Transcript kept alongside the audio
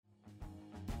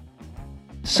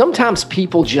Sometimes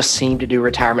people just seem to do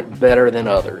retirement better than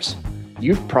others.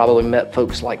 You've probably met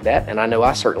folks like that, and I know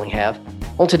I certainly have.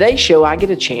 On today's show, I get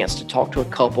a chance to talk to a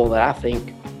couple that I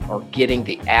think are getting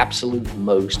the absolute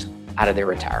most out of their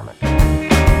retirement.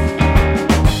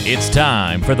 It's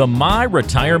time for the My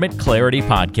Retirement Clarity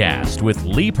Podcast with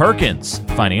Lee Perkins,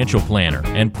 financial planner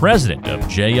and president of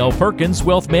J.L. Perkins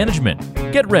Wealth Management.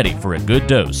 Get ready for a good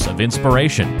dose of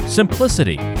inspiration,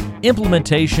 simplicity,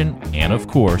 implementation, and of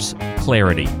course,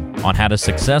 clarity on how to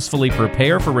successfully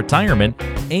prepare for retirement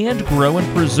and grow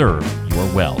and preserve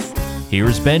your wealth.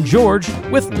 Here's Ben George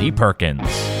with Lee Perkins.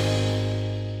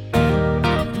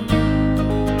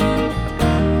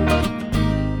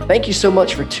 Thank you so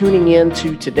much for tuning in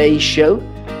to today's show.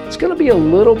 It's going to be a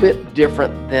little bit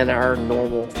different than our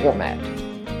normal format.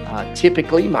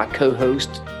 Typically, my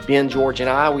co-host Ben George and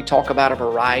I, we talk about a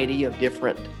variety of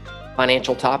different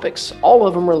financial topics, all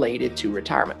of them related to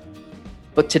retirement.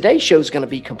 But today's show is going to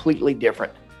be completely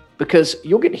different because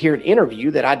you'll get to hear an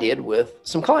interview that I did with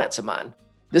some clients of mine.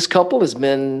 This couple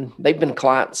they've been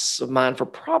clients of mine for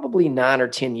probably 9 or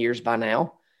 10 years by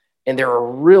now. And they're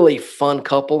a really fun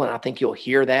couple, and I think you'll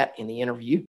hear that in the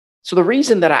interview. So the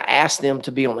reason that I asked them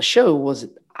to be on the show was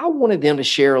that I wanted them to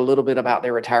share a little bit about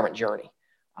their retirement journey.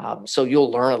 So you'll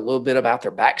learn a little bit about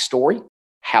their backstory,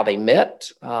 how they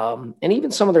met, and even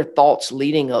some of their thoughts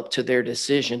leading up to their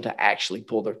decision to actually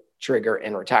pull the trigger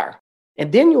and retire.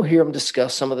 And then you'll hear them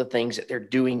discuss some of the things that they're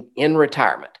doing in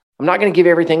retirement. I'm not going to give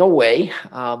everything away,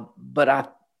 but I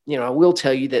will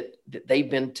tell you that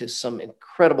they've been to some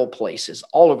incredible places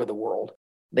all over the world.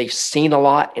 They've seen a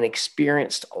lot and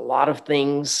experienced a lot of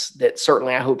things that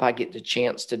certainly I hope I get the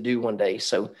chance to do one day.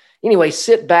 So anyway,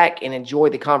 sit back and enjoy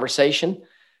the conversation.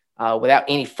 Without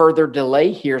any further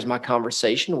delay, here's my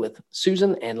conversation with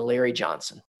Susan and Larry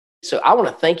Johnson. So I want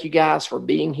to thank you guys for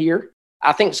being here.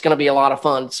 I think it's going to be a lot of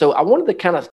fun. So I wanted to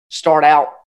kind of start out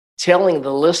telling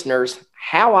the listeners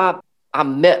how I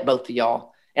met both of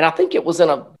y'all. And I think it was in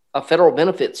a federal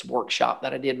benefits workshop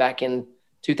that I did back in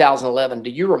 2011. Do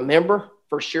you remember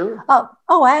for sure?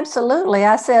 Oh, absolutely.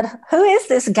 I said, who is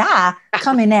this guy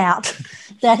coming out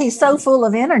that he's so full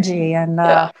of energy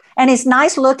and he's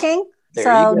nice looking. There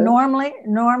so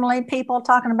normally people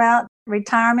talking about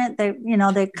retirement,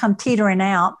 they come teetering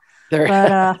out.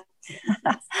 But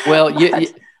well,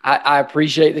 I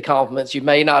appreciate the compliments. You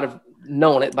may not have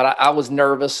known it, but I was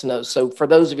nervous. No, so for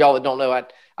those of y'all that don't know,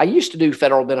 I used to do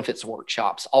federal benefits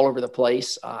workshops all over the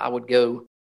place. I would go,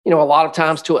 a lot of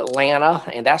times to Atlanta,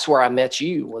 and that's where I met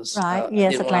you. Right?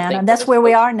 Yes, Atlanta. And that's where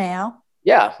we are now.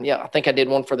 Yeah. I think I did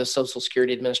one for the Social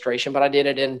Security Administration, but I did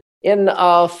it in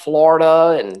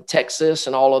Florida and Texas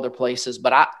and all other places.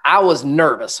 But I was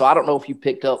nervous, so I don't know if you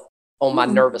picked up on my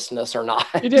nervousness or not.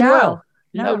 You did well.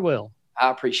 You did well.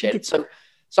 I appreciate it. So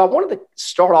I wanted to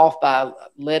start off by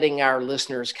letting our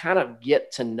listeners kind of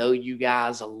get to know you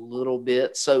guys a little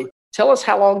bit. So tell us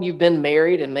how long you've been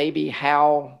married and maybe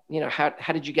how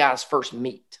did you guys first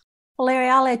meet? Well, Larry,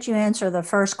 I'll let you answer the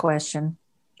first question.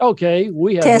 Okay.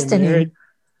 We have been married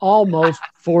almost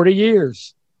 40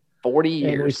 years. 40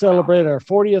 years. And we celebrated our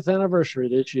 40th anniversary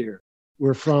this year.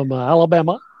 We're from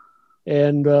Alabama,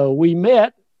 and we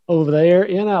met over there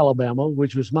in Alabama,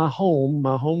 which was my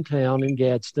hometown in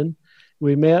Gadsden.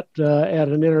 We met at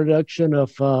an introduction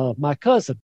of my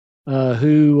cousin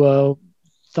who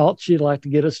thought she'd like to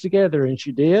get us together, and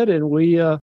she did. And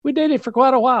we dated for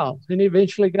quite a while, and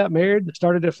eventually got married and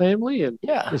started a family. And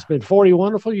it's been 40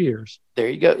 wonderful years. There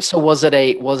you go. So was it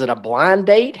a blind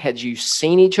date? Had you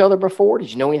seen each other before? Did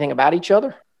you know anything about each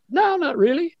other? No, not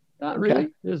really. Not really.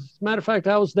 As a matter of fact,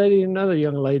 I was dating another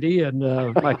young lady, and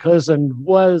my cousin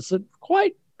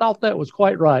thought that was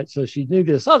quite right. So she knew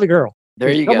this other girl. There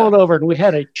you go. Come on over, and we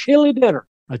had a chili dinner,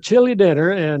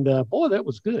 and boy, that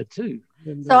was good too.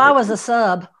 And, so I was a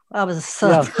sub. Yeah,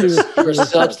 you're a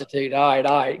substitute. All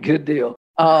right, good deal.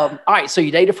 All right, so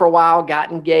you dated for a while,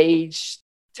 got engaged.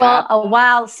 Well, a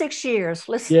while, 6 years.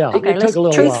 Let's it took a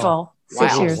little truthful. While.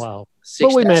 6 years. Wow.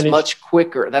 That's much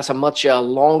quicker. That's a much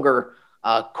longer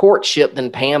courtship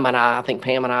than Pam and I. I think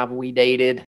Pam and I, we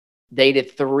dated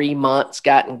 3 months,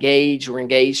 got engaged. We're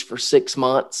engaged for 6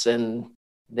 months, and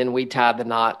then we tied the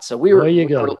knot. So we're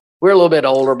a little bit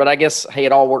older, but I guess, hey,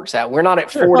 it all works out. We're not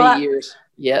at 40 years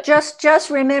yet. Just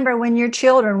remember when your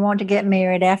children want to get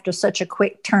married after such a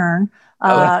quick turn.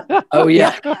 Oh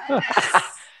yeah.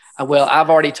 Well, I've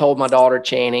already told my daughter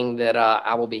Channing that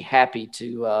I will be happy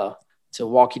to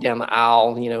walk you down the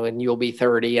aisle, and you'll be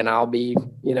 30 and I'll be,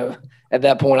 at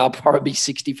that point, I'll probably be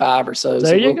 65 or so.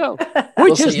 There you go.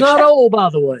 Which is not old, by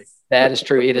the way. That is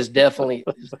true. It is definitely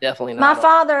not. My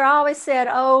father always said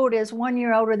old is 1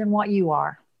 year older than what you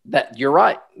are. That you're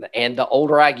right. And the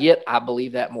older I get, I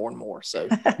believe that more and more. So,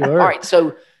 Sure. all right.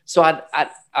 So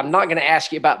I'm not going to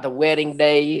ask you about the wedding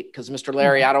day because Mr.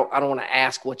 Larry, I don't want to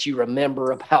ask what you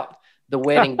remember about the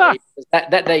wedding day.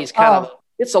 That day is kind of,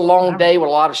 it's a long day with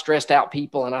a lot of stressed out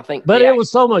people. And I think, but it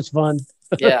was so much fun.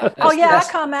 Yeah. I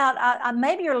come out.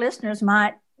 Maybe your listeners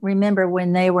might remember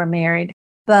when they were married,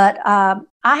 but I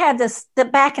had this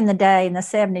back in the day in the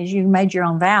 70s, you made your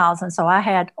own vows. And so I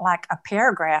had like a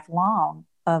paragraph long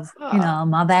of,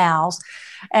 my vows.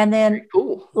 And then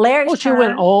Larry's she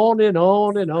went on and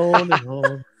on and on and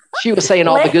on. She was saying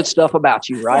all the good stuff about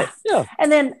you, right? Yeah.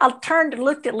 And then I turned and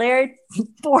looked at Larry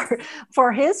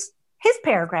for his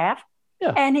paragraph.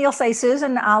 Yeah. And he'll say,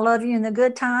 Susan, I love you in the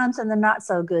good times and the not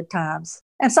so good times.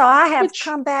 And so I have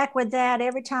come back with that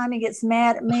every time he gets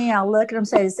mad at me. I'll look at him and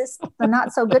say, is this the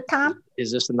not so good time?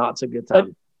 Is this the not so good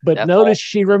time? But notice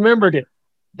she remembered it.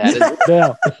 That is it.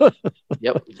 Yeah.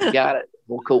 Yep. You got it.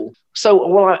 Well, cool.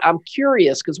 So, I'm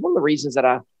curious because one of the reasons that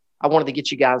I wanted to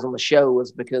get you guys on the show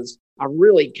was because I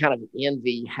really kind of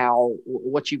envy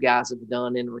what you guys have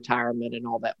done in retirement and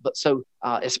all that. But so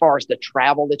as far as the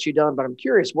travel that you've done, but I'm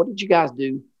curious, what did you guys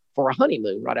do for a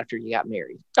honeymoon right after you got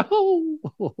married?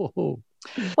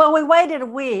 Well, we waited a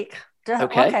week.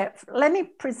 Okay. Let me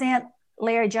present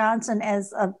Larry Johnson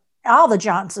as all the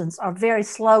Johnsons are very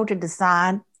slow to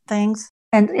decide things.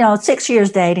 And, 6 years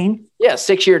dating. Yeah,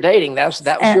 6 year dating. That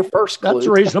was your first clue. That's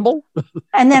reasonable.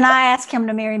 And then I asked him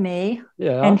to marry me.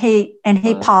 Yeah. And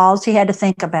he paused. He had to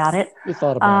think about it. He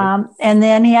thought about it. And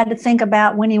then he had to think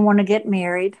about when he wanted to get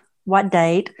married, what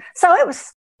date. So it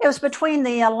was between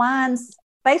the Lions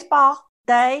baseball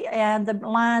day and the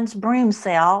Lions broom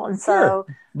sale. And so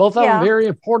both of them very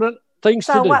important things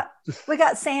to do. We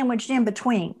got sandwiched in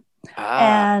between.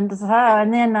 And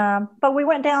then but we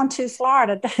went down to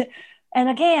Florida. And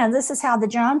again, this is how the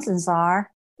Johnsons are.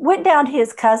 Went down to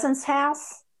his cousin's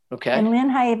house in Lynn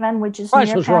Haven, which is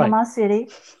near Panama City.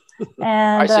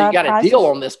 And all right, so you got a deal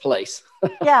on this place.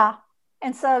 Yeah.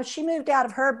 And so she moved out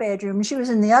of her bedroom and she was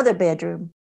in the other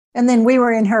bedroom. And then we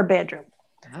were in her bedroom.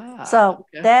 That's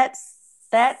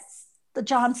the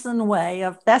Johnson way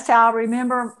that's how I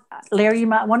remember. Larry, you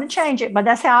might want to change it, but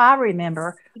that's how I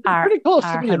remember. Pretty close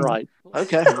to being right.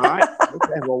 Okay. All right.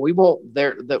 Okay. Well, we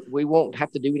won't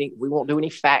have to do any. We won't do any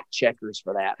fact checkers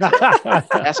for that.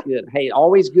 So that's good. Hey,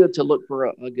 always good to look for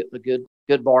a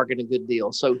good bargain, a good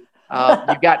deal. So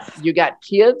you got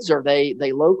kids? Are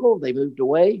they local? They moved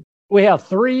away? We have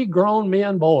 3 grown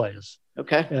men boys.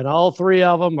 Okay. And all 3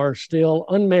 of them are still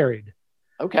unmarried.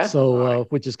 Okay. So,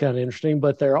 which is kind of interesting,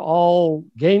 but they're all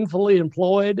gainfully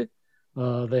employed.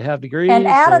 They have degrees. And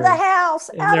out of the house.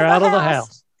 And they're out of the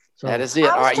house. So that is it.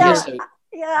 All right.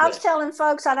 I was telling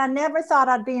folks that I never thought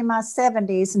I'd be in my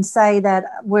 70s and say that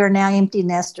we're now empty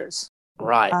nesters.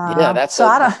 Right. That's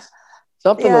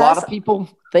something a lot of people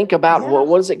think about. Well,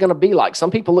 what is it going to be like? Some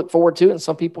people look forward to it and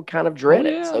some people kind of dread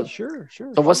it. So sure.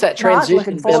 So what's that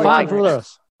transition been like for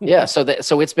us? Yeah. So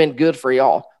it's been good for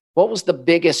y'all. What was the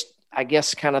biggest, I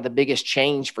guess, kind of the biggest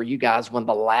change for you guys when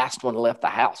the last one left the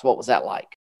house? What was that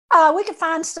like? We could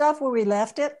find stuff where we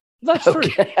left it. That's true.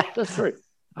 That's true.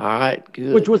 All right,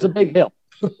 good. Which was a big help.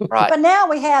 Right. But now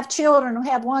we have children. We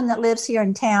have one that lives here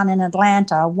in town in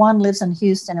Atlanta. One lives in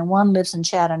Houston and one lives in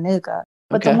Chattanooga.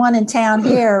 But the one in town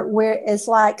here, where it's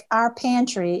like our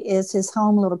pantry is his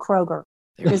home little Kroger,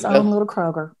 his own little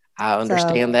Kroger. I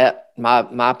understand that.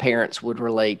 My parents could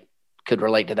relate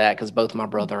to that because both my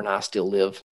brother and I still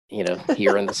live,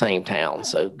 here in the same town.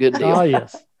 So good deal. Oh,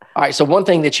 yes. All right. So one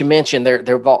thing that you mentioned,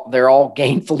 they're all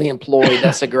gainfully employed.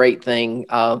 That's a great thing.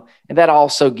 And that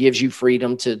also gives you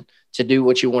freedom to do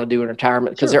what you want to do in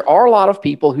retirement, because there are a lot of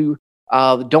people who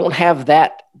don't have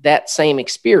that same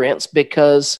experience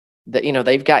because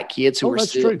they've got kids who are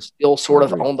still sort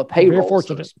of on the payroll,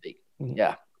 so to speak. Mm-hmm.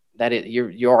 Yeah, that is,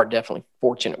 you are definitely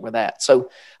fortunate with that. So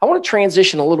I want to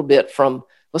transition a little bit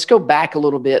let's go back a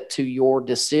little bit to your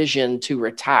decision to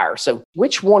retire. So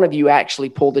which one of you actually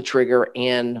pulled the trigger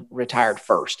and retired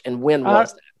first, and when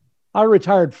was that? I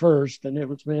retired first, and it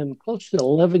was close to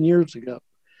 11 years ago.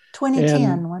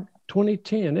 2010.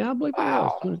 2010. Yeah, I believe it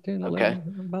was 2010. 11, okay.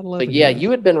 About 11 So years.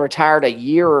 You had been retired a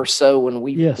year or so when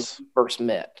we first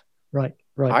met. Right.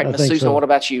 All right, Ms. Susan, what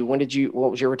about you? What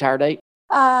was your retire date?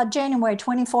 January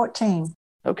 2014.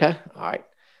 Okay. All right.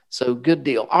 So good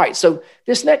deal. All right. So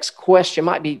this next question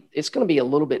it's going to be a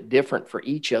little bit different for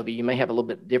each of you. You may have a little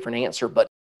bit different answer, but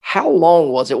how long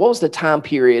was it? What was the time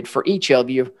period for each of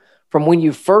you from when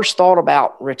you first thought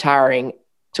about retiring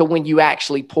to when you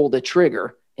actually pulled the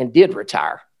trigger and did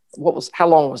retire? How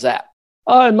long was that?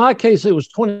 In my case, it was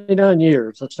 29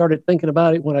 years. I started thinking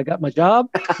about it when I got my job.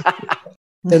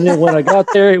 And then when I got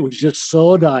there, it was just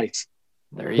so nice.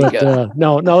 There you go.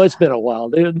 No, it's been a while.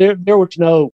 There was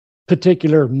no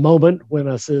particular moment when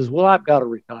I says, well, I've got to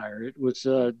retire. It was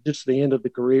just the end of the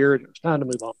career and it was time to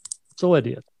move on. So I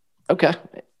did. Okay.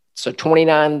 So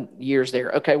 29 years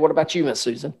there. Okay. What about you, Miss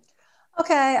Susan?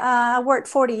 Okay. I worked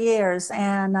 40 years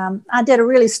and I did a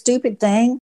really stupid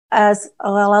thing. I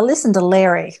listened to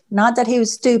Larry. Not that he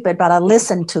was stupid, but I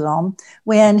listened to him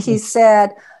when he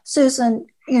said, Susan,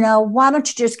 why don't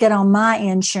you just get on my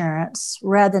insurance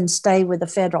rather than stay with the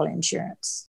federal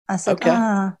insurance? I said,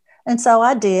 okay. And so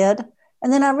I did.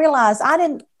 And then I realized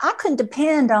I couldn't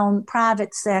depend on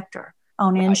private sector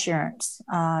on insurance,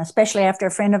 especially after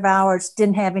a friend of ours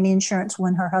didn't have any insurance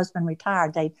when her husband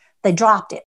retired. They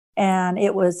dropped it. And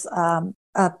it was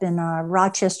up in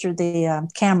Rochester, the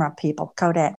camera people,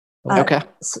 Kodak. Okay.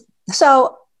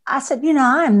 So I said,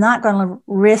 I am not going to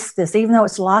risk this, even though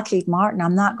it's Lockheed Martin.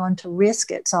 I'm not going to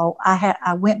risk it. So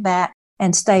I went back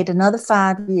and stayed another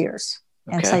 5 years,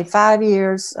 and say 5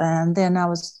 years, and then I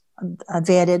was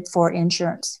vetted for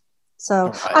insurance.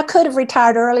 So I could have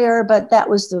retired earlier, but that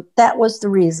was the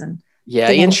reason. Yeah,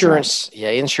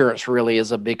 insurance really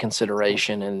is a big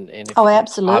consideration, and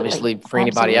absolutely, obviously for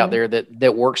anybody out there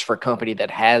that works for a company that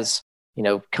has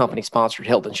company sponsored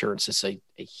health insurance is a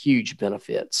huge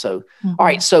benefit. So, all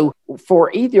right. So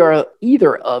for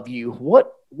either of you,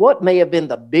 what may have been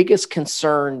the biggest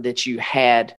concern that you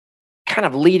had kind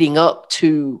of leading up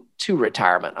to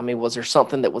retirement? I mean, was there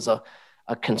something that was a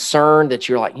concern that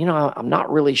you're like, I'm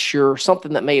not really sure,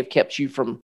 something that may have kept you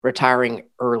from retiring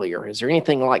earlier? Is there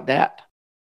anything like that?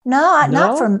 No.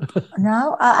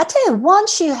 No. I tell you,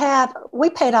 once we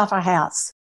paid off our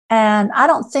house. And I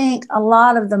don't think a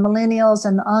lot of the millennials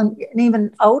and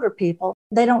even older people,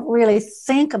 they don't really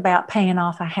think about paying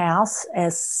off a house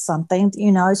as something,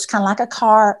 it's kind of like a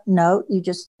car note. You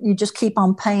just keep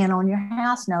on paying on your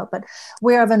house note. But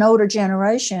we're of an older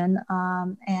generation.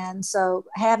 And so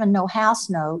having no house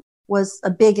note was a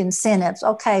big incentive.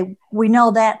 Okay, we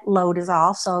know that load is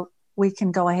off, so we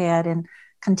can go ahead and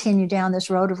continue down this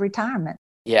road of retirement.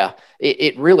 Yeah,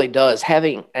 it really does.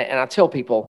 And I tell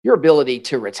people, your ability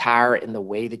to retire in the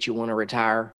way that you want to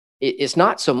retire, it's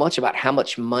not so much about how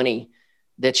much money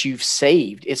that you've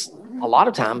saved. It's a lot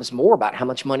of times more about how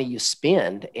much money you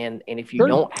spend. And if you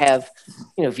don't have,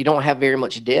 if you don't have very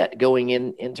much debt going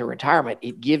into retirement,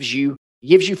 it gives you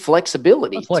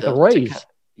flexibility. It's like a raise.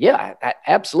 Yeah,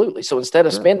 absolutely. So instead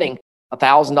of spending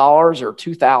 $1,000 or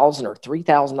 $2,000 or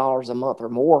 $3,000 a month or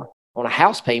more on a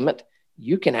house payment,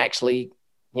 you can actually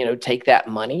take that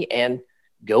money and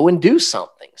go and do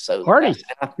something. So party.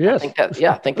 I think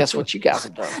that's what you guys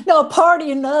have done. No,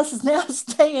 partying us is now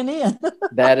staying in.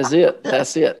 That is it.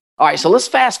 That's it. All right. So let's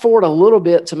fast forward a little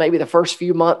bit to maybe the first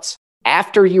few months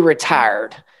after you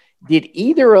retired.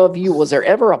 Was there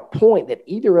ever a point that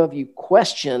either of you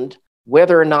questioned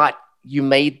whether or not you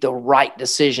made the right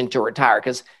decision to retire?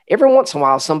 Because every once in a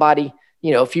while, somebody,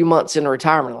 a few months into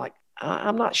retirement, like,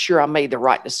 I'm not sure I made the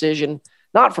right decision.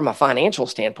 Not from a financial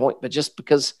standpoint, but just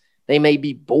because they may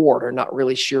be bored or not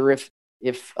really sure if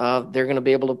they're going to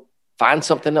be able to find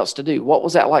something else to do. What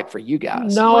was that like for you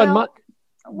guys? No,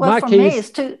 for me,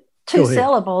 it's two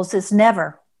syllables. It's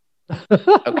never.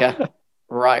 Okay.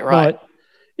 Right. But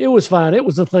it was fine. It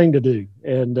was a thing to do.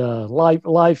 And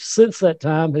life since that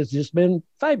time has just been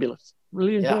fabulous.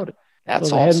 Really enjoyed it. That's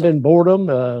so awesome. There hadn't been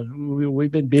boredom. We've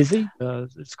been busy.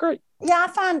 It's great. Yeah,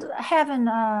 I find having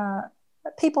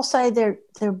people say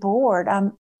they're bored.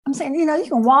 I'm saying, you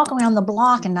can walk around the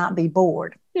block and not be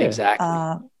bored. Yeah,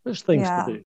 exactly. There's things to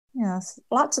do. Yes,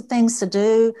 lots of things to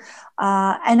do.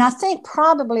 And I think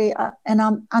probably, and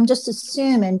I'm just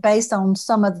assuming based on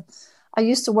I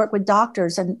used to work with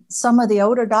doctors, and some of the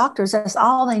older doctors, that's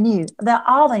all they knew.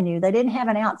 They didn't have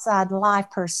an outside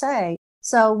life per se.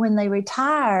 So when they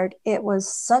retired, it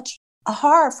was such a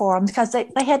horror for them because they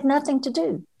had nothing to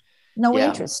do, no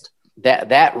interest.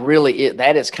 That really is,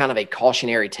 that is kind of a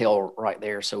cautionary tale right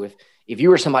there. So if you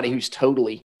were somebody who's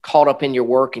totally caught up in your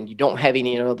work and you don't have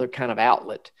any other kind of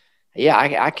outlet,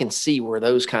 I can see where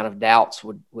those kind of doubts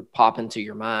would pop into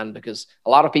your mind, because a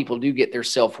lot of people do get their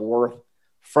self-worth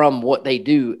from what they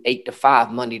do 8 to 5,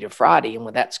 Monday to Friday. And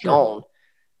when that's gone,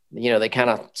 they kind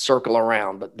of circle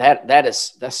around, but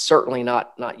that's certainly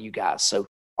not you guys. So,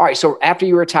 all right. So after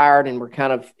you retired and we're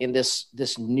kind of in this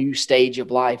new stage of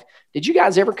life, did you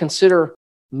guys ever consider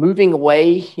moving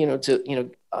away,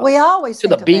 we always to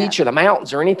the beach or the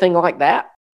mountains or anything like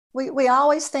that? We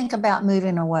always think about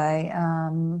moving away.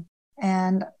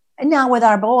 And now with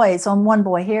our boys, on one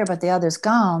boy here, but the other's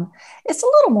gone, it's a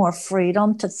little more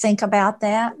freedom to think about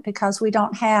that because we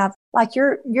don't have, like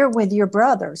you're with your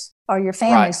brothers or your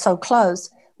family so close.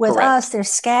 With us, they're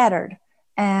scattered,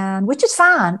 and which is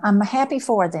fine. I'm happy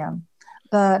for them,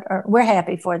 we're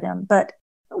happy for them. But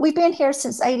we've been here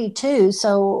since 82,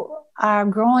 so our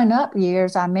growing up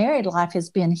years, our married life has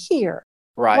been here.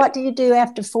 Right. What do you do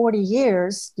after 40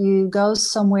 years? You go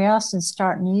somewhere else and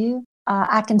start new.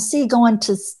 I can see going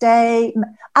to stay.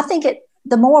 I think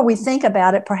the more we think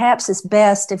about it, perhaps it's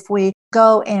best if we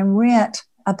go and rent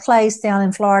a place down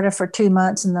in Florida for 2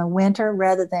 months in the winter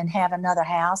rather than have another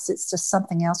house. It's just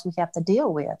something else we have to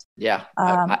deal with. Yeah.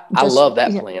 I love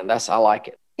that plan. I like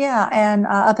it. Yeah. And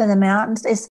up in the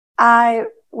mountains, I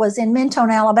was in Mentone,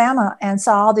 Alabama, and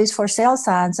saw all these for sale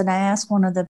signs. And I asked one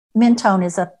of the, Mentone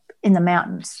is up in the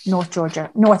mountains, North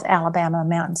Alabama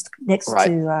mountains next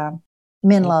to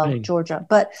Menlo, Georgia.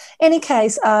 But any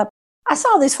case, I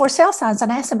saw these for sale signs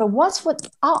and I asked them, but what's with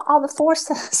all the for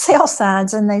sale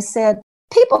signs? And they said,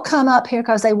 people come up here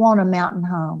because they want a mountain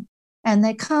home. And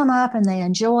they come up and they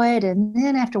enjoy it. And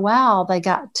then after a while, they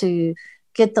got to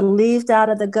get the leaves out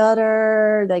of the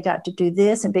gutter. They got to do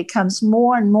this. And it becomes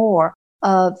more and more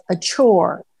of a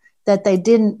chore that they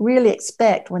didn't really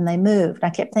expect when they moved. I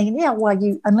kept thinking,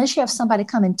 unless you have somebody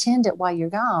come and tend it while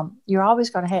you're gone, you're always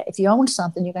going to have, if you own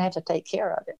something, you're going to have to take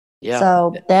care of it. Yeah.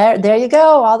 So there you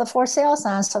go, all the for sale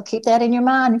signs. So keep that in your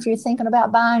mind if you're thinking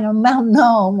about buying a mountain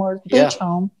home or beach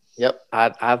home. Yep.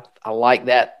 I like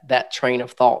that train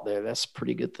of thought there. That's a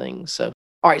pretty good thing. So,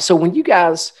 all right. So when you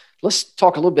guys, let's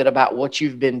talk a little bit about what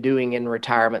you've been doing in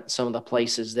retirement, some of the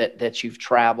places that you've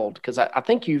traveled. Because I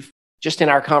think you've, just in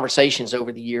our conversations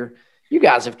over the year, you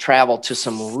guys have traveled to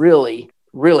some really,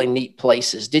 really neat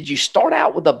places. Did you start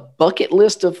out with a bucket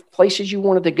list of places you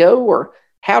wanted to go, or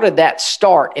how did that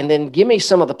start? And then give me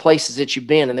some of the places that you've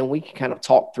been, and then we can kind of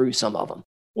talk through some of them.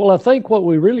 Well, I think what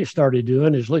we really started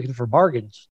doing is looking for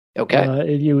bargains.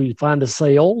 Okay. You find a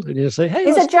sale and you say, hey,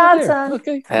 it's a Johnson.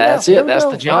 Okay. That's it. That's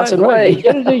the Johnson way.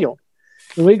 Get a deal.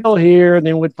 And we go here and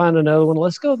then we'd find another one.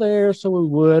 Let's go there. So we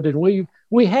would. And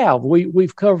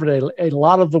we've covered a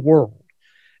lot of the world.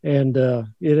 And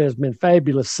it has been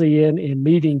fabulous seeing and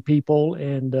meeting people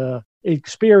and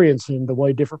experiencing the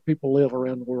way different people live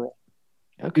around the world.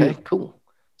 Okay, cool.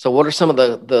 So what are some of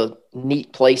the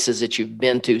neat places that you've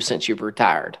been to since you've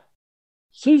retired?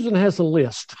 Susan has a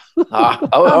list. All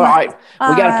right.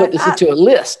 We got to put this into a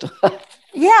list.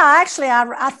 Yeah, actually,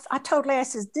 I told Larry, I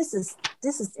said, this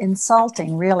is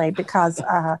insulting, really, because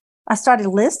I started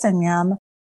listing them.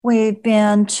 We've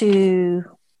been to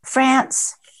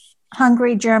France,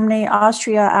 Hungary, Germany,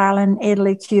 Austria, Ireland,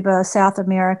 Italy, Cuba, South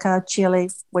America, Chile,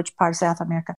 which part of South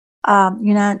America,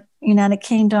 United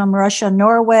Kingdom, Russia,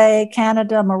 Norway,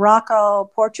 Canada,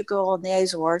 Morocco, Portugal, and the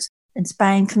Azores, and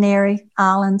Spain, Canary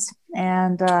Islands,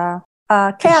 and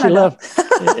Canada.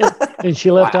 And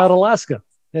she left out Alaska.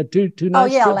 Had two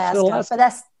nice trips Alaska. to Alaska. But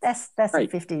that's the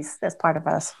 50s. That's part of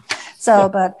us. So,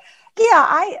 but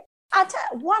yeah,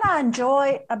 what I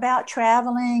enjoy about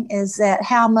traveling is that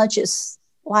how much it's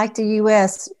like the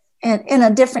U.S. and in a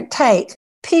different take.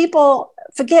 People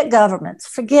forget governments,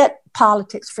 forget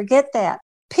politics, forget that.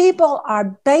 People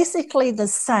are basically the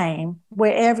same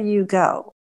wherever you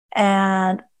go.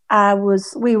 And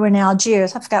we were in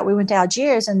Algiers. I forgot we went to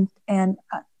Algiers and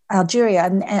Algeria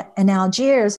and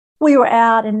Algiers. We were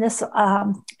out and this,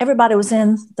 everybody was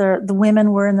in, the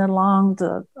women were in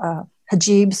the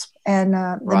hijabs and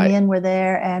the men were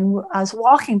there. And I was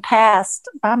walking past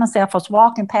by myself,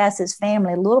 his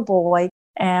family, a little boy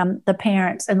and the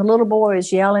parents. And the little boy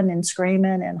was yelling and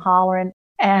screaming and hollering.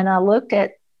 And I looked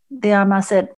at them, I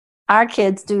said, our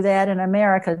kids do that in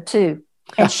America too.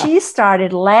 And she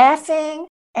started laughing.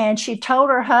 And she told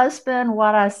her husband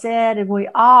what I said, and we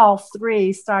all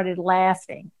three started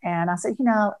laughing. And I said,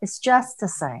 it's just the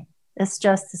same. It's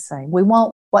just the same. We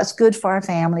want what's good for our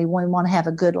family. We want to have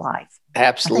a good life.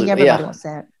 Absolutely. I think everybody wants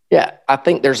that. Yeah. I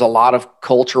think there's a lot of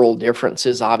cultural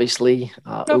differences, obviously,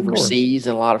 overseas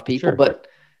and a lot of people. Sure. But,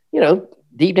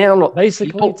 deep down.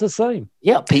 Basically, it's the same.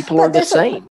 Yeah. People are the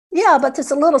same. Yeah, but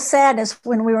there's a little sadness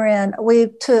when we were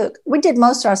we did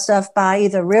most of our stuff by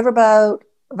either riverboat,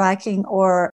 Viking,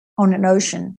 or on an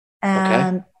ocean,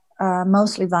 and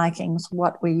mostly Vikings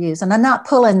what we use. And I'm not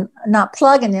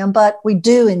plugging them, but we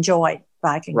do enjoy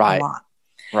Viking a lot.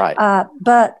 Right.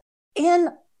 But in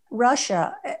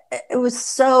Russia, it was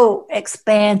so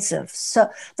expansive. So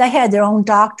they had their own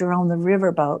doctor on the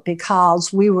riverboat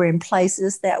because we were in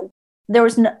places that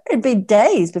it'd be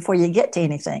days before you get to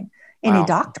any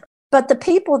doctor. But the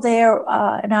people there,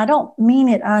 and I don't mean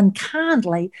it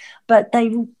unkindly, but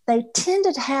they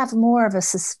tended to have more of a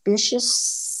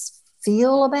suspicious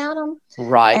feel about them.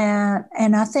 Right.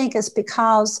 And I think it's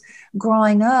because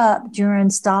growing up during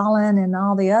Stalin and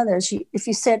all the others, if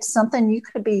you said something, you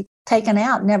could be taken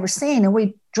out, never seen. And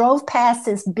we drove past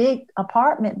this big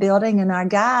apartment building, and our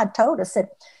guide told us that,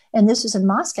 and this was in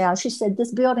Moscow, she said,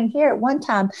 this building here at one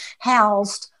time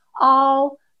housed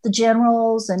all the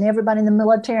generals and everybody in the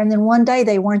military. And then one day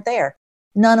they weren't there.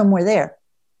 None of them were there.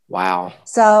 Wow.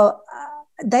 So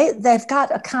they've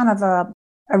got a kind of a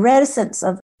reticence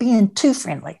of being too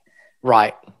friendly.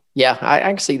 Right. Yeah, I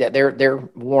can see that. Their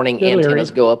warning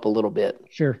antennas go up a little bit.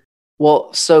 Sure.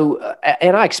 Well, so,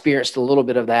 and I experienced a little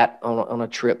bit of that on a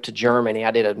trip to Germany.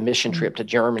 I did a mission trip to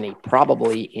Germany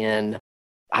probably in,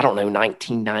 I don't know,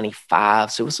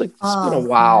 1995. So it's been a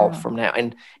while from now.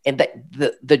 And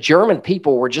the German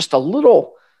people were just a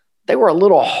little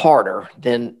harder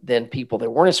than people. They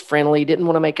weren't as friendly, didn't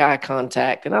want to make eye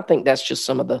contact. And I think that's just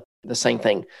some of the same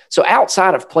thing. So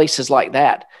outside of places like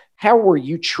that, how were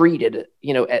you treated,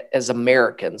 as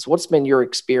Americans? What's been your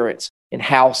experience in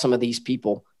how some of these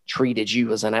people treated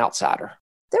you as an outsider?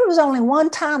 There was only one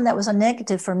time that was a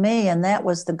negative for me, and that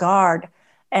was the guard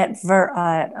at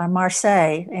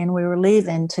Marseille, and we were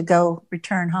leaving to go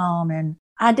return home, and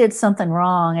I did something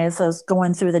wrong as I was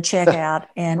going through the checkout,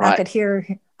 and right. I could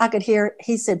hear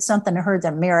he said something. I heard the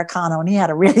Americano, and he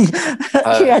had a really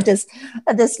he had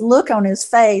this look on his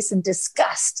face and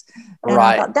disgust. And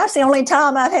right. I thought, that's the only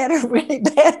time I've had a really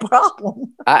bad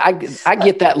problem. I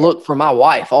get that look from my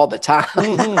wife all the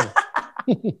time.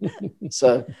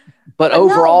 So, but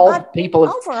overall, people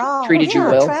have treated you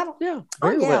well. Yeah,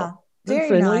 very well. Very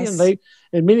friendly, nice. And they,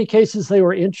 in many cases, they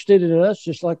were interested in us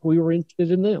just like we were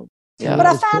interested in them. Yeah. But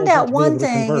I found out one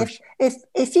thing: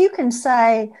 if you can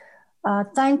say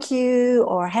thank you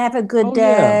or have a good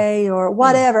day or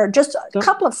whatever, just a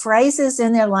couple of phrases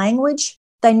in their language,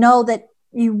 they know that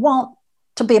you want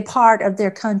to be a part of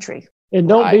their country. And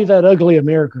don't be that ugly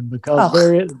American, because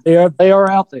they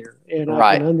are out there, and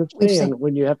I can understand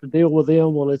when you have to deal with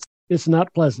them. Well, it's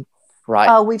not pleasant. Right.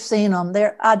 Oh, we've seen them.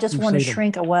 I just want to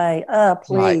shrink away.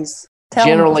 Please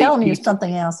tell them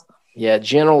something else. Yeah,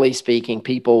 generally speaking,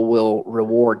 people will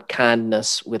reward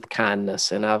kindness with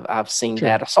kindness, and I've seen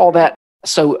that. I saw that.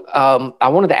 So I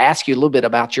wanted to ask you a little bit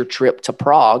about your trip to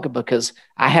Prague, because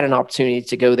I had an opportunity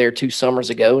to go there 2 summers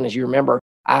ago, and as you remember,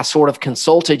 I sort of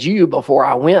consulted you before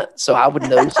I went, so I would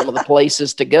know some of the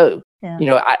places to go.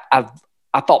 Yeah.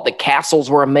 I thought the castles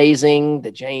were amazing.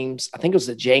 I think it was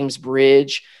the James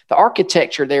Bridge. The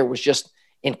architecture there was just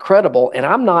incredible, and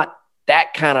I'm not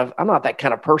that kind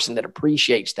of person that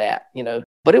appreciates that,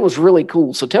 But it was really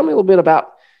cool. So tell me a little bit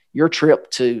about your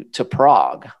trip to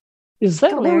Prague. Is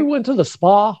that where we went to the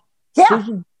spa? Yeah.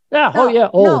 Susan? Yeah.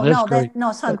 That's great. No,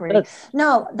 it's Hungary.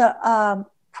 No, the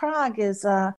Prague is.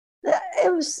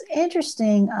 It was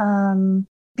interesting.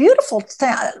 Beautiful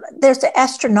town. There's the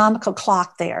astronomical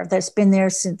clock there that's been there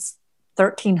since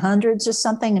 1300s or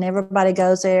something, and everybody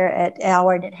goes there at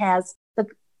hour, and it has the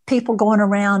people going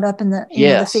around up in the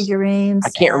the figurines. I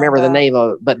can't remember the name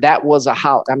of it, but that was a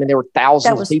house. I mean, there were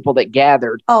thousands of people that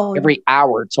gathered every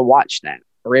hour to watch that.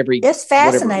 It's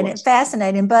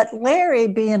fascinating. But Larry,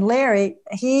 being Larry,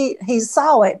 he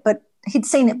saw it, but he'd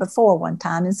seen it before one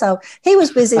time, and so he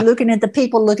was busy looking at the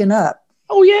people looking up.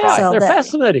 Oh yeah, so they're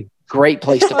fascinating. Great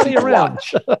place to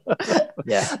watch.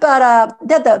 Yeah,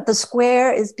 but the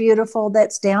square is beautiful.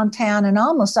 That's downtown, and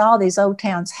almost all these old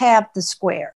towns have the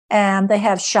square, and they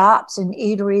have shops and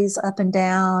eateries up and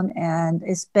down. And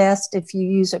it's best if you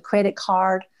use a credit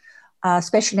card,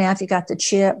 especially now if you got the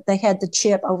chip. They had the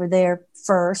chip over there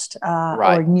first,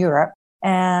 or in Europe,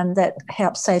 and that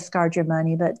helps safeguard your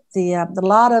money. But the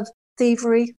lot of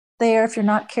thievery there if you're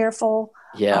not careful.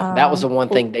 Yeah, that was the one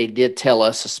thing they did tell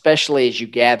us, especially as you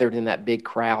gathered in that big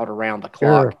crowd around the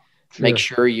clock. Sure. Make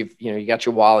sure you got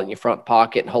your wallet in your front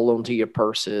pocket and hold on to your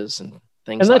purses and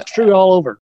things. And that's true all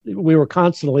over. We were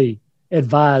constantly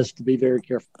advised to be very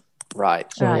careful. Right.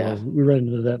 So we ran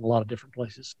into that in a lot of different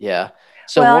places. Yeah.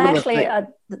 So actually, and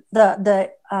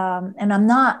I'm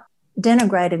not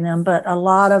denigrating them, but a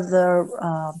lot of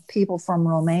the people from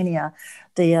Romania,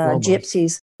 the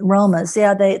gypsies, Romas,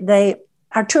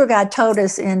 our tour guide told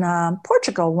us in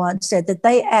Portugal once, said that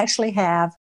they actually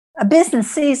have a business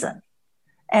season,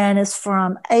 and it's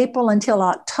from April until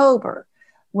October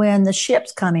when the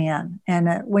ships come in.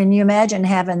 And when you imagine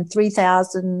having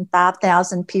 3,000,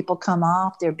 5,000 people come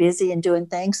off, they're busy and doing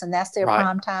things, and that's their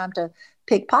prime time to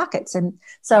pick pockets. And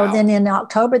so then in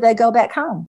October, they go back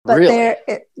home. But really?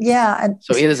 And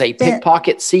so it is a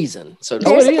pickpocket season. So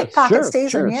there's a pickpocket season.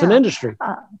 Sure. Yeah. It's an industry.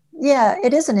 Yeah,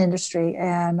 it is an industry.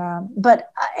 And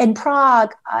but in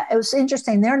Prague, it was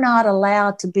interesting. They're not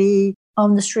allowed to be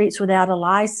on the streets without a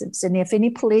license. And if any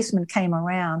policeman came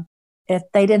around, if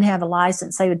they didn't have a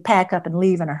license, they would pack up and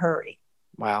leave in a hurry.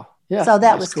 Wow. Yeah. So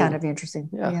that was cool. Kind of interesting.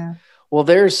 Yeah. Well,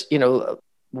 there's,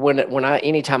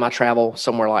 anytime I travel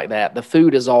somewhere like that, the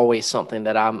food is always something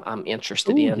that I'm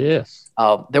interested in. Yes.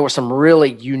 There was some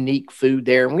really unique food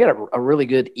there, and we had a really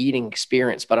good eating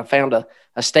experience. But I found a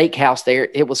steakhouse there.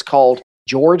 It was called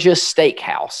Georgia's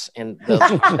Steakhouse, and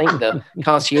I think the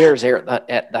concierge there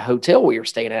at the hotel we were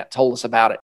staying at told us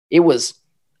about it. It was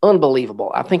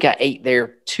unbelievable. I think I ate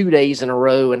there 2 days in a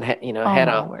row and had it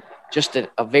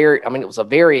was a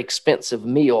very expensive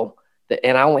meal.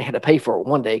 And I only had to pay for it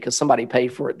one day because somebody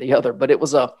paid for it the other. But it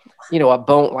was a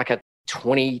bone, like a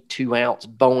 22-ounce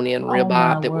bone-in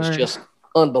ribeye that was just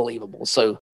unbelievable.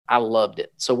 So I loved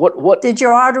it. So what did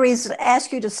your arteries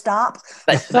ask you to stop?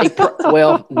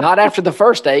 Well, not after the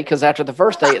first day, because after the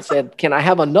first day it said, "Can I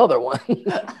have another one?"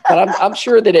 But I'm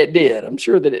sure that it did.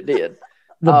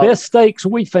 The best steaks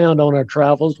we found on our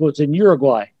travels was in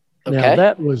Uruguay. Okay. Now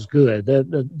that was good.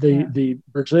 The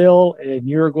Brazil and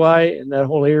Uruguay and that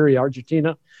whole area,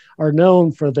 Argentina, are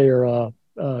known for their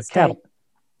cattle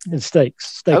and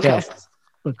steaks, steakhouses. Okay.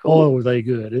 But boy, were they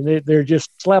good. And they're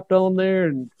just slapped on there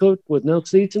and cooked with no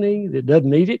seasoning. It doesn't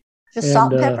need it. Just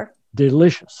salt and pepper.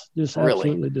 Delicious. Just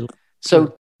absolutely delicious.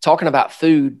 So talking about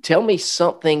food, tell me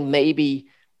something maybe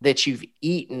that you've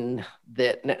eaten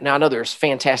that, now I know there's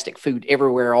fantastic food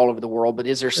everywhere all over the world, but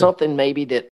is there something maybe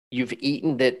that you've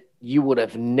eaten that you would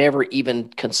have never even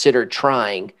considered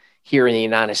trying here in the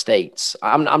United States?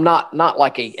 I'm not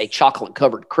like a chocolate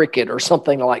covered cricket or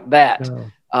something like that.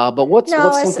 No. But what's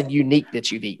something unique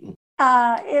that you've eaten?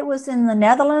 It was in the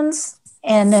Netherlands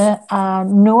and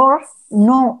Noor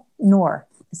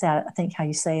is that I think how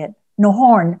you say it? No,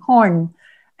 Horn, Horne,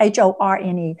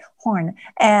 Horn.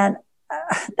 And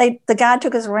the guy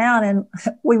took us around and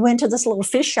we went to this little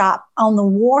fish shop on the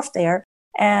wharf there.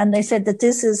 And they said that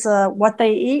this is what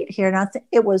they eat here. And I think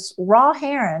it was raw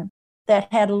herring that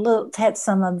had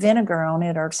some vinegar on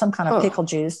it or some kind of pickle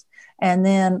juice, and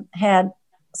then had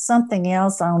something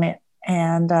else on it.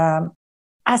 And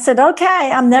I said,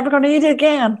 okay, I'm never going to eat it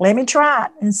again. Let me try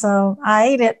it. And so I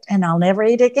ate it, and I'll never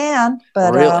eat it again.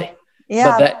 But really?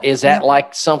 Yeah. But is that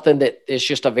like something that is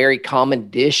just a very common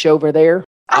dish over there?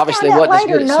 Obviously, wasn't as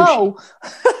good as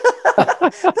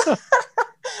sushi.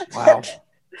 Wow.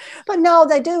 But no,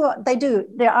 they do.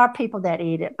 There are people that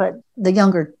eat it, but the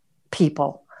younger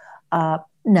people,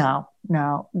 no.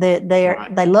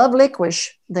 They love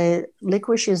licorice.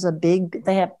 Licorice is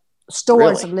they have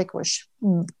stores of licorice.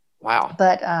 Mm. Wow.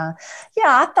 But I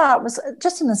thought it was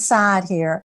just an aside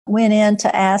here. Went in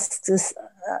to ask this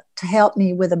to help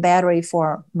me with a battery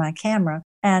for my camera.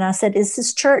 And I said, is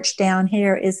this church down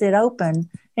here, is it open?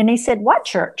 And he said, what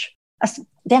church? I said,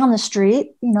 down the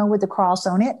street, with the cross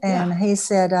on it. And he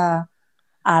said,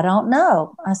 I don't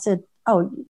know. I said,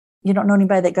 oh, you don't know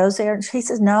anybody that goes there? He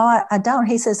says, no, I don't.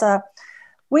 He says,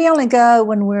 we only go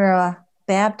when we're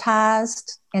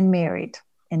baptized and married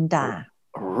and die.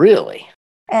 Really?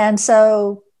 And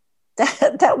so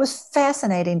that was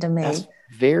fascinating to me. That's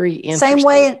very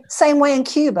interesting. Same way in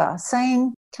Cuba,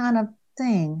 same kind of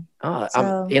thing.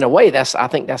 In a way,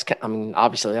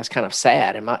 obviously that's kind of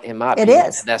sad in my opinion. It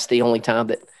is. That's the only time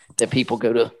that people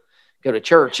go to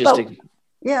church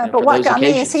but what got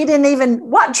me is he didn't even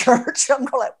what church. I'm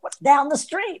going down the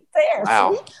street there.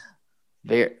 Wow.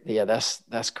 See?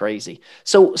 That's crazy.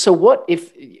 So what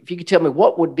if you could tell me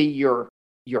what would be your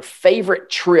favorite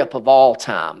trip of all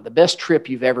time, the best trip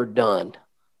you've ever done,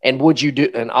 and would you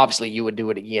do? And obviously you would do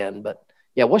it again, but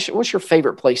yeah, what's your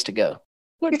favorite place to go?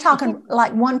 You're talking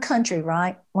like one country,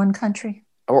 right? One country,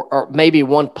 or maybe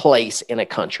one place in a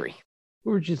country.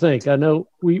 What would you think? I know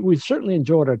we certainly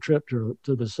enjoyed our trip to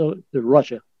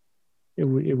Russia. It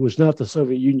was not the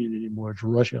Soviet Union anymore; it's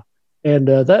Russia, and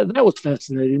that was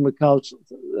fascinating because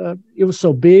it was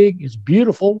so big, it's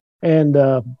beautiful, and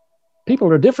people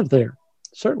are different there,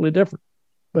 certainly different.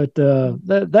 But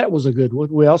that was a good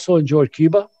one. We also enjoyed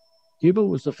Cuba. Cuba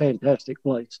was a fantastic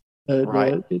place.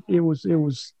 Right.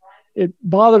 It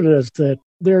bothered us that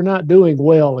they're not doing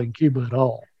well in Cuba at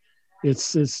all.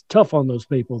 It's tough on those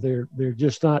people. They're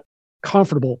just not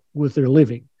comfortable with their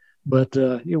living. But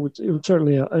it was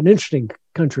certainly an interesting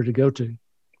country to go to.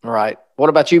 All right. What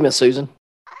about you, Miss Susan?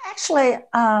 Actually,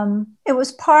 it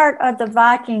was part of the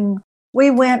Viking.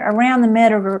 We went around the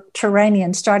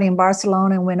Mediterranean, starting in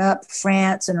Barcelona, and went up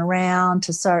France and around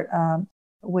to start not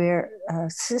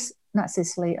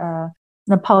Sicily,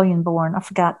 Napoleon born. I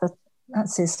forgot not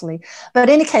Sicily. But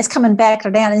in any case, coming back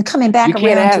around to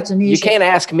Tunisia. You can't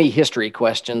ask me history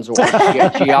questions or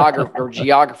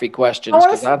geography questions.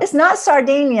 It's not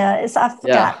Sardinia. I forgot.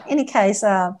 Yeah. In any case,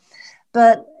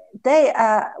 but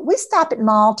we stopped at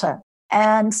Malta,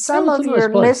 and some of your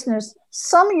listeners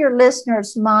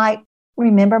might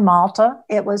remember Malta.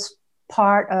 It was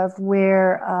part of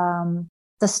where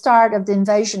the start of the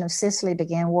invasion of Sicily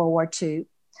began, World War II.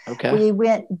 Okay.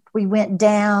 We went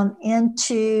down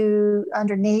into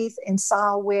underneath and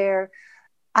saw where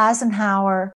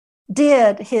Eisenhower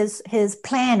did his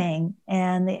planning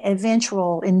and the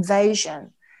eventual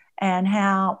invasion, and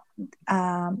how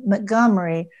General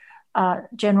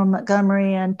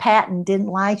Montgomery and Patton didn't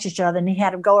like each other, and he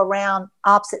had to go around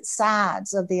opposite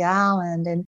sides of the island,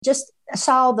 and just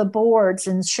saw the boards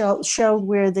and showed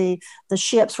where the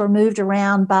ships were moved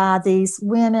around by these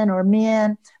women or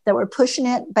men that were pushing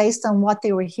it based on what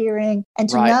they were hearing, and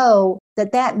to know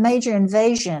that major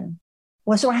invasion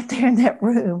was right there in that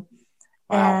room.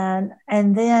 Wow.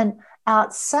 And then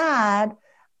outside,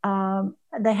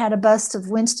 they had a bust of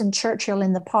Winston Churchill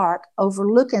in the park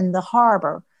overlooking the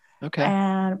harbor. Okay.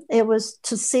 And it was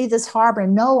to see this harbor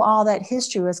and know all that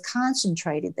history was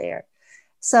concentrated there.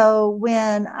 So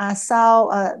when I saw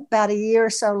about a year or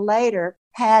so later,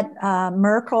 had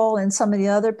Merkel and some of the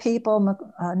other people,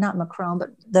 not Macron, but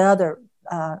the other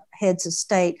heads of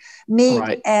state meet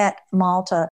at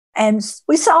Malta. And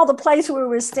we saw the place where we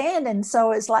were standing.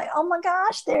 So it's like, oh my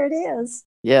gosh, there it is.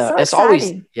 Yeah, so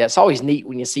it's always neat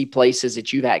when you see places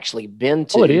that you've actually been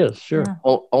to. Oh, it is, sure.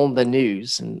 On the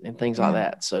news and things like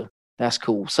that. So that's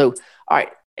cool. So, all right,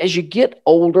 as you get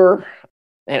older,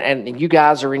 and you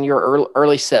guys are in your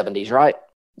early 70s, right?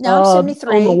 No, I'm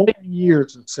 73. On the way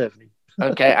years of 70.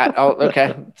 Okay.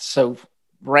 Okay. So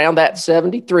around that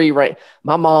 73, right?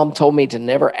 My mom told me to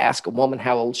never ask a woman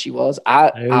how old she was.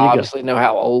 I obviously know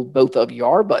how old both of you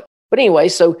are, but anyway,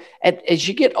 so as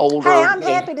you get older. Hey, I'm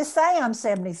happy to say I'm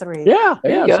 73. Yeah.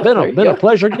 It's been a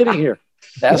pleasure getting here.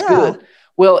 That's good.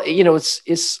 Well,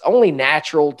 it's only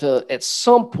natural to at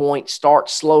some point start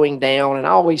slowing down. And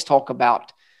I always talk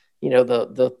about,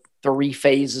 the 3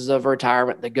 phases of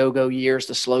retirement: the go-go years,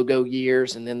 the slow-go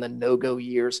years, and then the no-go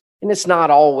years. And it's not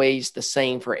always the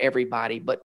same for everybody,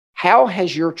 but how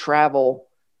has your travel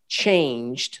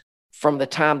changed from the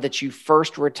time that you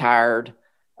first retired?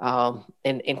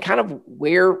 And kind of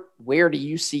where do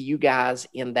you see you guys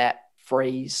in that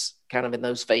phrase, kind of in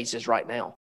those phases right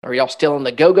now? Are y'all still in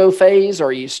the go-go phase, or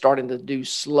are you starting to do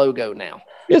slow-go now?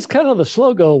 It's kind of the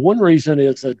slow-go. One reason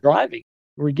is driving.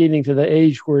 We're getting to the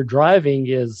age where driving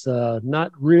is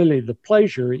not really the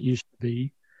pleasure it used to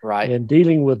be. Right. And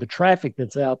dealing with the traffic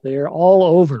that's out there all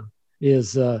over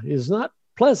is not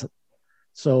pleasant.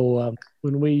 So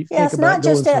when we think about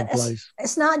going someplace.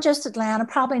 It's not just Atlanta,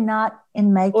 probably not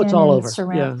in Macon. It's all over.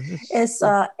 Surround. Yeah, it's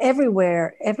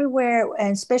everywhere,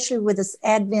 and especially with this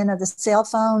advent of the cell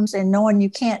phones and knowing you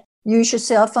can't use your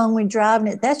cell phone when driving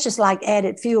it. That's just like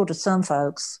added fuel to some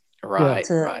folks. Right.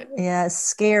 Yeah, it's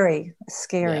scary.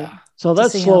 Yeah. So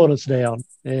that's slowing us down.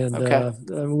 And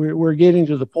we're getting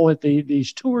to the point,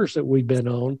 these tours that we've been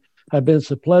on have been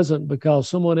so pleasant because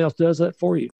someone else does that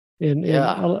for you. And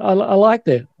I like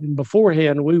that. And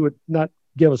beforehand, we would not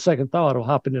give a second thought of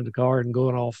hopping in the car and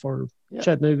going off for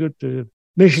Chattanooga to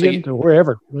Michigan to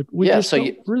wherever. But we just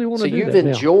really want to do that. So you've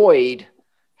enjoyed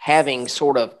having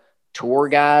sort of tour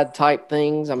guide type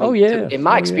things? I mean, in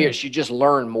my experience, you just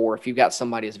learn more if you've got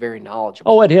somebody that's very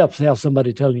knowledgeable. Oh, it helps to have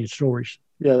somebody telling you stories.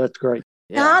 Yeah, that's great.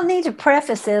 Yeah. Now, I need to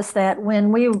preface this that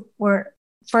when we were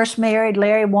first married,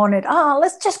 Larry wanted,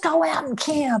 let's just go out and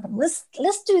camp. And let's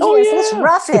do this. Let's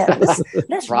rough it.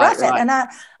 Let's rough it. And I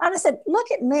said, look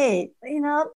at me.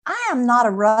 I am not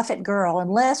a rough it girl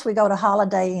unless we go to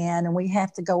Holiday Inn and we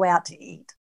have to go out to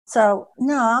eat. So,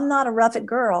 no, I'm not a rough it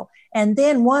girl. And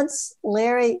then once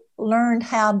Larry learned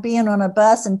how being on a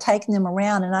bus and taking them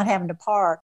around and not having to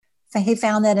park, he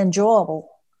found that enjoyable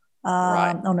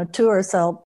on a tour.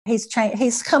 So he's changed.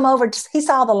 He's come over. He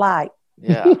saw the light.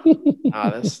 Yeah,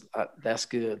 that's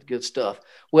good. Good stuff.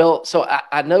 Well, so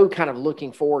I know, kind of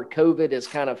looking forward, COVID has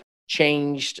kind of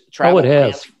changed travel. Oh, it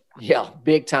has. Yeah,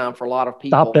 big time for a lot of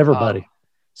people. Stopped everybody.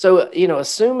 So,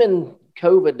 assuming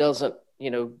COVID doesn't,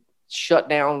 shut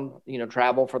down,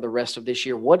 travel for the rest of this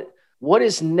year, what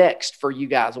is next for you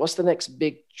guys? What's the next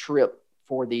big trip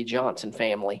for the Johnson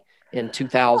family in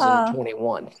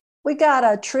 2021? We got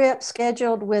a trip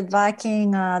scheduled with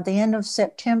Viking the end of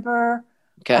September.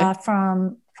 Okay.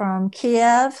 From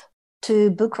Kiev to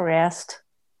Bucharest,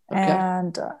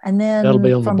 and then that'll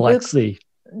be on the Black Sea.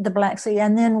 The Black Sea,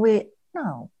 and then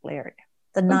Larry,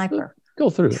 the Dnieper. Go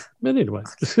through it. But anyway.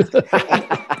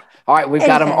 All right, we've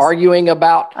got them arguing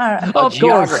about of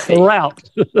geography. Course,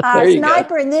 route.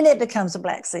 Sniper, and then it becomes the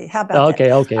Black Sea. How about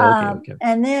that? Okay.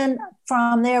 And then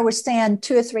from there, we're staying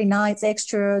 2 or 3 nights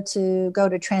extra to go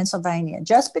to Transylvania,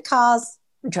 just because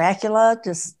Dracula.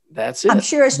 That's it. I'm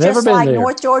sure it's Never just been like there.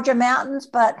 North Georgia mountains,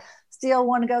 but still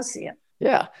want to go see it.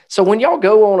 Yeah. So when y'all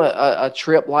go on a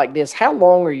trip like this, how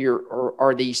long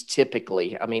are these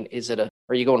typically? I mean,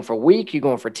 are you going for a week? You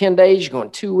going for 10 days? You going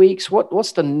 2 weeks?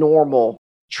 What's the normal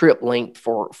trip length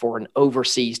for an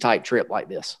overseas type trip like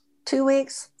this? 2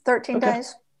 weeks, 13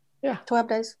 days. Yeah. 12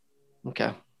 days.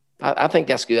 Okay. I think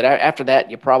that's good. After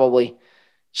that, you probably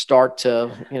start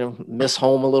to, miss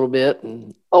home a little bit.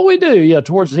 We do. Yeah.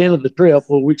 Towards the end of the trip,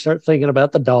 we start thinking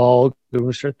about the dog.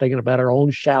 We start thinking about our own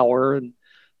shower and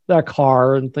our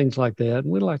car and things like that.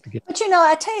 And we like to get. But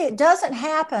I tell you, it doesn't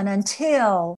happen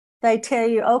until they tell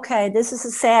you, okay, this is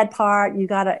the sad part.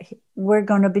 We're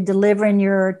going to be delivering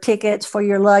your tickets for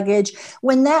your luggage.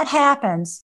 When that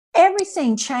happens,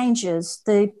 everything changes.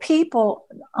 The people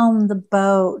on the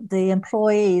boat, the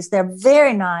employees, they're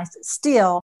very nice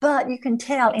still, but you can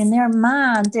tell in their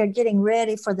mind, they're getting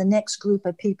ready for the next group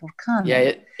of people coming. Yeah,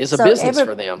 it is a business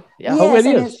for them. Yeah. Yes,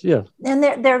 it is. Yeah. And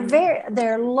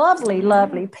they're lovely,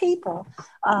 lovely people.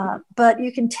 But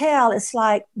you can tell it's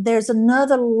like there's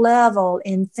another level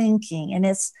in thinking, and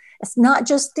it's not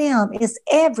just them, it's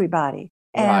everybody.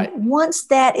 And right. Once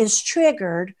that is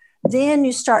triggered, then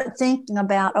you start thinking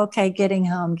about, okay, getting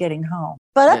home.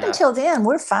 But up until then,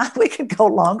 we're fine. We could go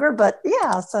longer, but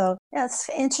it's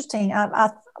interesting.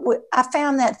 I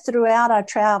found that throughout our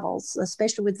travels,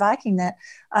 especially with Viking, that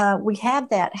we have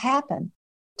that happen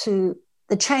to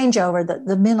the changeover,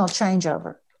 the mental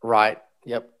changeover. Right.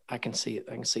 Yep. I can see it.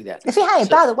 I can see that.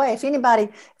 By the way, if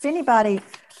anybody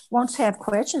wants to have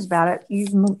questions about it,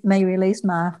 you may release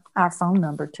our phone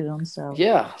number to them. So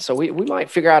we might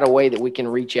figure out a way that we can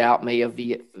reach out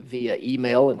via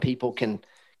email, and people can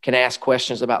ask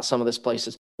questions about some of these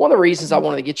places. One of the reasons I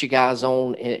wanted to get you guys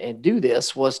on and do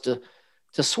this was to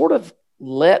sort of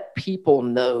let people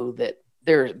know that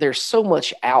there's so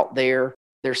much out there.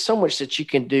 There's so much that you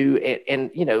can do. And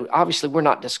obviously we're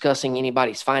not discussing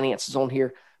anybody's finances on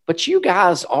here, but you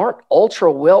guys aren't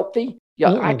ultra wealthy.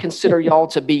 Yeah, I consider y'all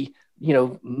to be,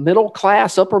 middle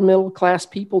class, upper middle class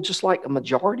people, just like a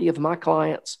majority of my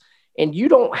clients. And you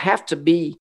don't have to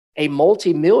be a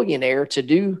multimillionaire to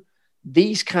do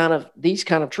these kind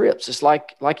of trips. It's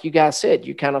like you guys said,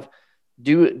 you kind of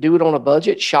do it on a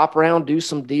budget, shop around, do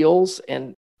some deals,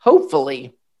 and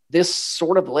hopefully this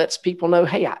sort of lets people know,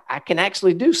 hey, I can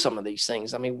actually do some of these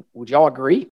things. I mean, would y'all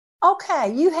agree?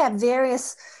 Okay, you have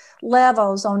various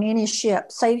levels on any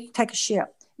ship. Say you take a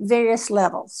ship, various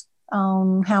levels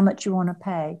on how much you want to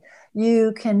pay.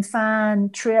 You can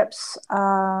find trips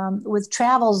with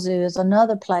Travel Zoo is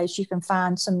another place. You can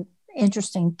find some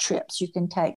interesting trips you can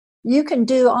take. You can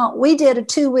we did a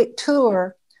 2-week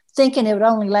tour thinking it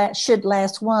would should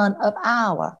last 1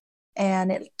 hour.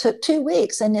 And it took 2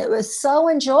 weeks, and it was so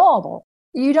enjoyable.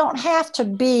 You don't have to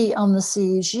be on the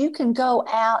seas. You can go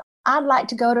out. I'd like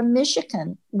to go to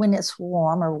Michigan when it's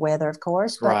warmer weather, of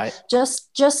course, but right.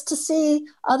 just to see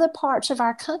other parts of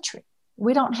our country.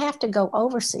 We don't have to go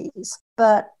overseas.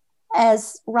 But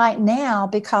as right now,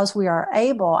 because we are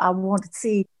able, I want to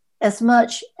see as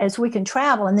much as we can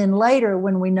travel. And then later,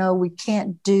 when we know we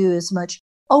can't do as much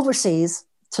overseas,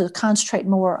 to concentrate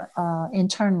more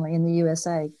internally in the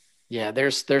USA. Yeah,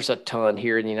 there's a ton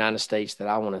here in the United States that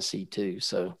I want to see too.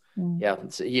 So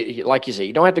like you say,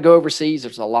 you don't have to go overseas.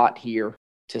 There's a lot here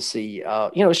to see.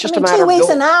 It's just a matter of 2 weeks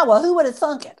an hour. Who would have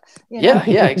thunk it?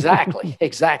 Yeah, exactly.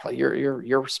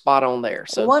 You're spot on there.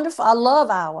 So wonderful. I love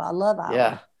Iowa.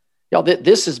 Yeah. Y'all,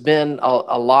 this has been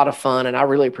a lot of fun, and I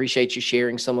really appreciate you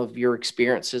sharing some of your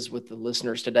experiences with the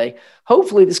listeners today.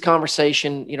 Hopefully this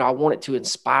conversation, I want it to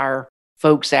inspire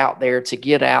folks out there to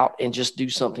get out and just do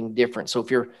something different. So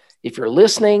if you're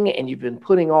listening and you've been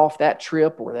putting off that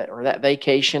trip or that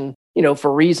vacation,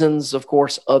 for reasons, of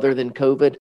course, other than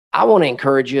COVID, I want to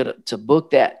encourage you to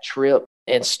book that trip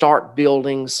and start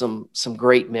building some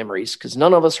great memories, because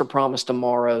none of us are promised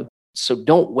tomorrow. So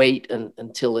don't wait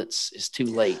until it's too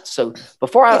late. So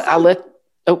before I let,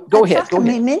 go ahead. Let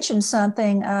me mention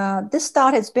something. This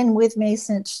thought has been with me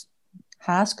since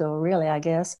high school, really, I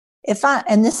guess.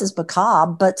 And this is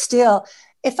macabre, but still,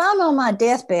 if I'm on my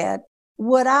deathbed,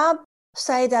 would I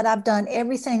say that I've done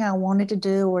everything I wanted to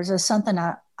do, or is there something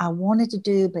I wanted to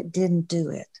do but didn't do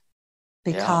it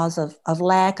because of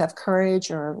lack of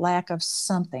courage or lack of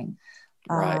something?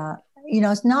 Right.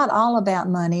 It's not all about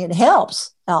money. It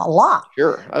helps a lot.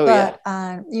 Sure.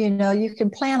 You can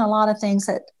plan a lot of things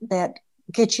that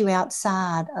get you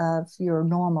outside of your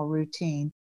normal routine.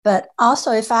 But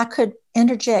also, if I could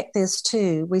interject this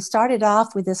too, we started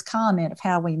off with this comment of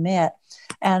how we met,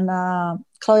 and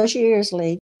close your ears,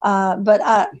 Lee. But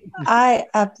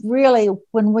I really,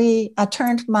 I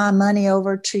turned my money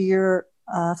over to your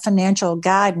financial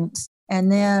guidance,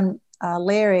 and then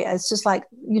Larry, it's just like,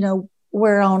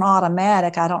 we're on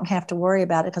automatic. I don't have to worry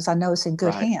about it because I know it's in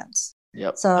good hands.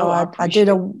 Yep. So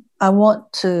I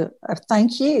want to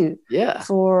thank you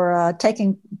for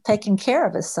taking care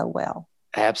of us so well.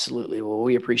 Absolutely. Well,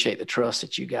 we appreciate the trust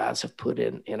that you guys have put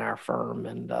in our firm,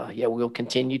 and we'll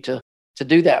continue to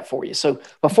do that for you. So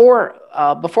before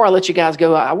I let you guys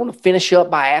go, I want to finish up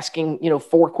by asking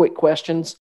 4 quick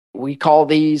questions. We call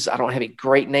these, I don't have a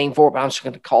great name for it, but I'm just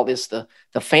going to call this the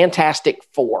Fantastic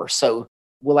Four. So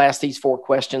we'll ask these 4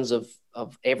 questions of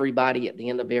everybody at the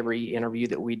end of every interview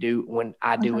that we do when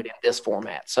I do it in this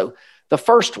format. So the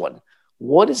first one,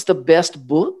 what is the best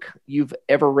book you've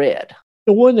ever read?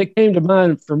 The one that came to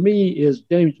mind for me is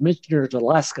James Michener's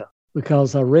Alaska,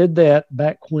 because I read that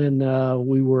back when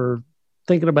we were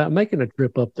thinking about making a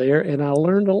trip up there, and I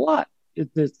learned a lot.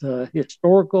 It's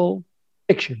historical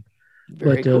fiction,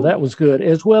 but cool. That was good,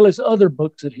 as well as other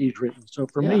books that he's written. So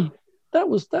for me, that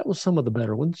was some of the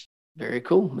better ones. Very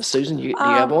cool. Miss Susan, do you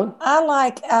have one? I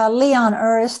like Leon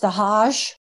Uris, The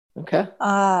Hajj. Okay.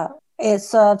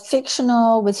 It's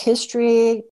fictional with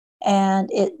history, and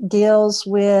it deals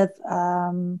with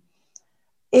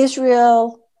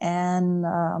Israel and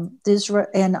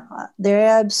the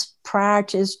Arabs prior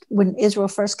to when Israel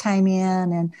first came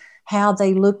in, and how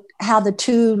the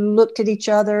two looked at each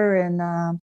other,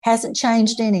 and hasn't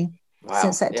changed any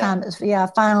since that time. I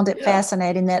found it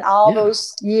fascinating that all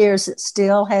those years it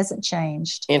still hasn't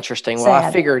changed. Interesting. Well,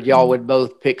 I figured y'all would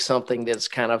both pick something that's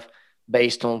kind of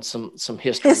based on some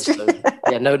history. So,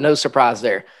 no surprise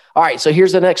there. All right, so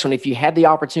here's the next one. If you had the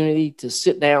opportunity to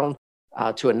sit down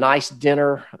to a nice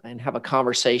dinner and have a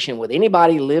conversation with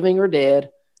anybody living or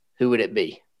dead, who would it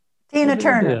be? Tina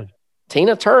Turner.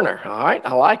 Tina Turner. All right,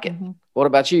 I like it. Mm-hmm. What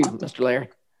about you, Mr. Larry?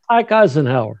 Ike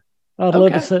Eisenhower. I'd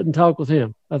love to sit and talk with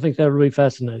him. I think that would be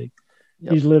fascinating.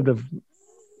 Yep. He's lived a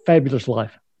fabulous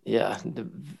life. Yeah.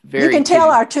 You can tell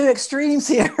our 2 extremes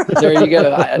here. There you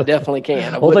go. I definitely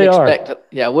can. I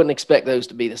wouldn't expect those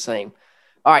to be the same.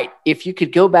 All right. If you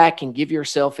could go back and give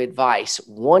yourself advice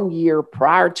 1 year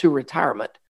prior to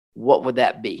retirement, what would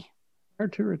that be? Prior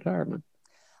to retirement.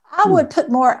 I would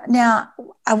put more. Now,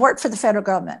 I worked for the federal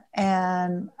government,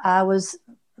 and I was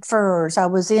FERS. I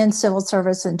was in civil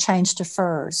service and changed to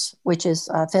FERS, which is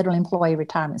a federal employee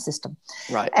retirement system.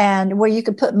 Right. And where you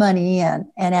could put money in.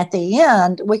 And at the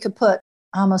end, we could put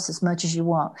almost as much as you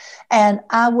want. And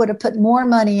I would have put more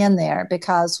money in there,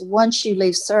 because once you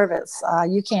leave service,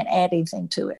 you can't add anything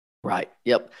to it. Right.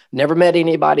 Yep. Never met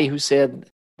anybody who said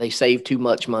they saved too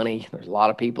much money. There's a lot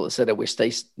of people that said they wish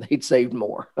they'd saved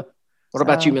more. What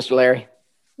about you, Mr. Larry?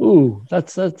 Ooh,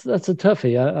 that's a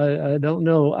toughie. I don't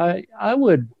know. I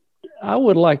would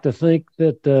like to think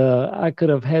that I could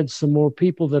have had some more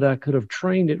people that I could have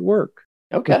trained at work.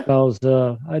 Okay. Because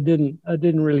I didn't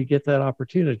really get that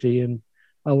opportunity, and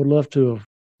I would love to have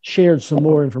shared some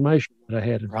more information that I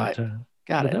had at that time.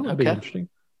 Got it. That would be interesting.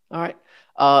 All right.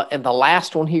 And the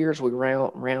last one here, as we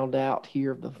round out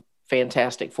here the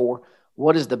Fantastic Four,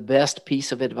 what is the best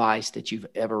piece of advice that you've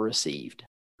ever received?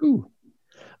 Ooh.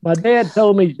 My dad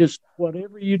told me, just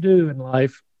whatever you do in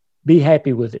life, be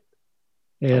happy with it.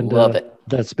 And I love it.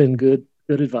 That's been good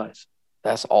advice.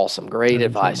 That's awesome. Great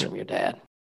advice from your dad.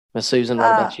 Miss Susan, what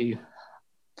about you?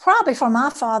 Probably for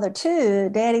my father, too.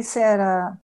 Daddy said,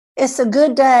 it's a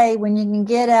good day when you can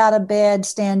get out of bed,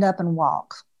 stand up, and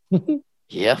walk.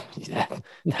 Yeah,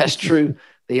 that's true.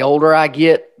 The older I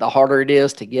get, the harder it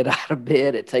is to get out of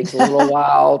bed. It takes a little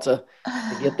while to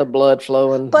get the blood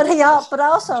flowing. But he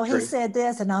said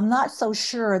this, and I'm not so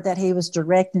sure that he was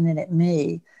directing it at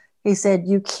me. He said,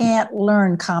 you can't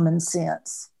learn common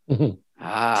sense. So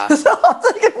I'm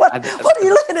thinking, what are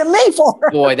you looking at me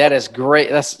for? Boy, that is great.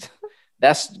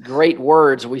 That's great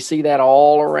words. We see that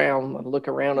all around. Look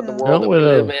around at the world that we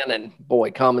live in, and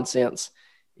boy, common sense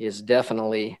is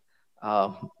definitely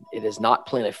it is not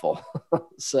plentiful.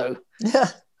 So,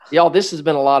 y'all, this has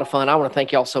been a lot of fun. I want to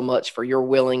thank y'all so much for your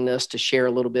willingness to share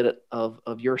a little bit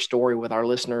of your story with our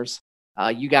listeners.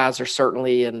 You guys are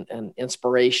certainly an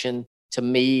inspiration to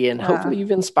me, and hopefully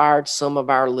you've inspired some of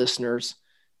our listeners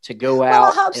to go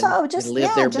out. I hope so. Just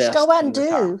live their best. Go out and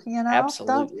do.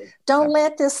 Absolutely. Don't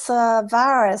let this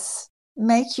virus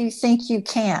make you think you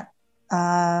can't.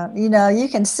 You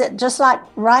can sit, just like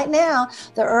right now,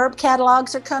 the herb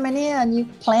catalogs are coming in. You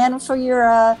plan for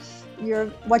your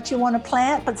what you want to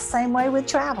plant, but the same way with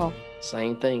travel.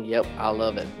 Same thing. Yep. I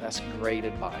love it. That's great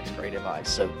advice. Great advice.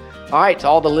 So, all right, to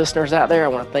all the listeners out there, I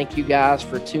want to thank you guys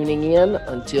for tuning in.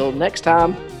 Until next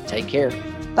time, take care.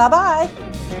 Bye-bye.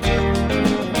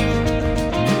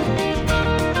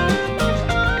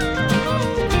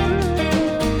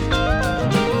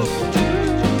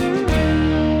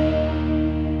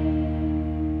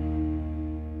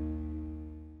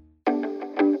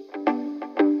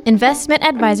 Investment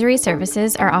advisory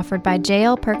services are offered by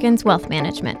J.L. Perkins Wealth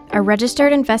Management, a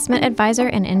registered investment advisor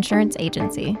and insurance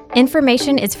agency.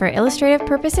 Information is for illustrative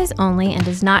purposes only and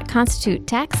does not constitute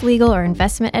tax, legal, or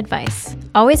investment advice.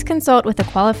 Always consult with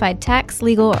a qualified tax,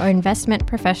 legal, or investment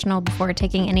professional before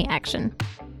taking any action.